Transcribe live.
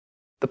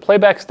The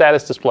Playback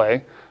Status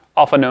Display,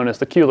 often known as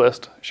the cue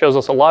list, shows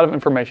us a lot of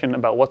information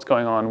about what's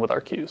going on with our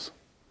cues.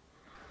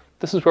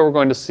 This is where we're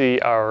going to see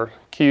our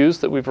cues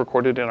that we've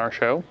recorded in our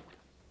show.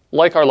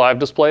 Like our live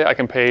display, I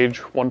can page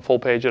one full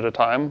page at a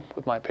time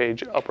with my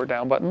page up or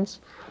down buttons.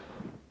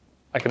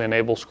 I can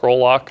enable scroll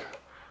lock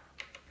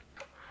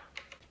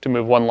to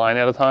move one line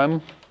at a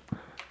time.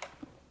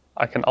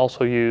 I can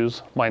also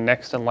use my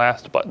next and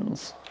last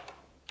buttons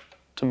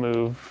to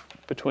move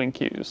between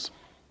cues.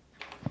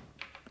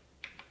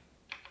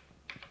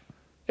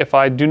 If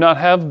I do not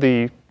have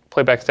the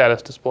playback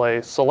status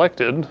display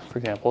selected, for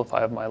example, if I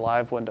have my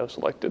live window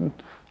selected,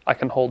 I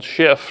can hold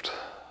Shift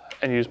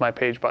and use my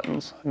page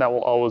buttons, and that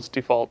will always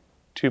default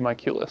to my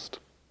cue list.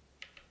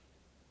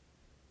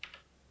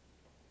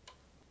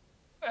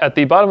 At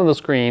the bottom of the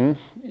screen,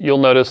 you'll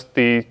notice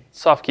the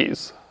soft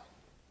keys.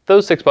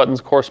 Those 6 buttons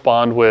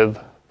correspond with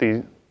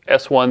the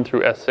S1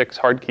 through S6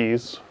 hard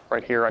keys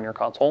right here on your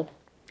console.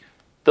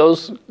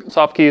 Those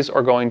soft keys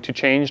are going to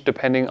change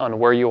depending on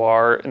where you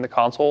are in the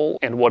console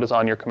and what is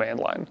on your command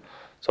line.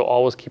 So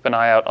always keep an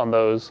eye out on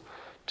those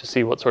to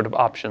see what sort of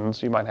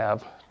options you might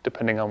have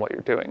depending on what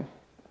you're doing.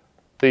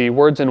 The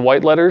words in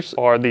white letters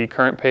are the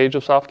current page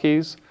of soft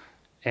keys,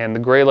 and the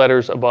gray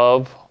letters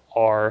above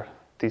are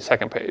the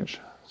second page.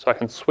 So I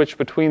can switch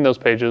between those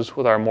pages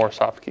with our More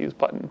Soft Keys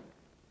button.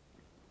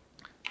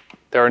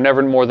 There are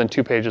never more than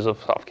 2 pages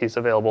of soft keys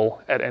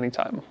available at any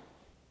time.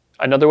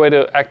 Another way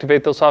to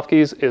activate those soft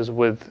keys is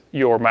with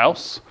your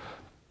mouse,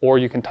 or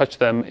you can touch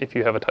them if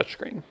you have a touch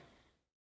screen.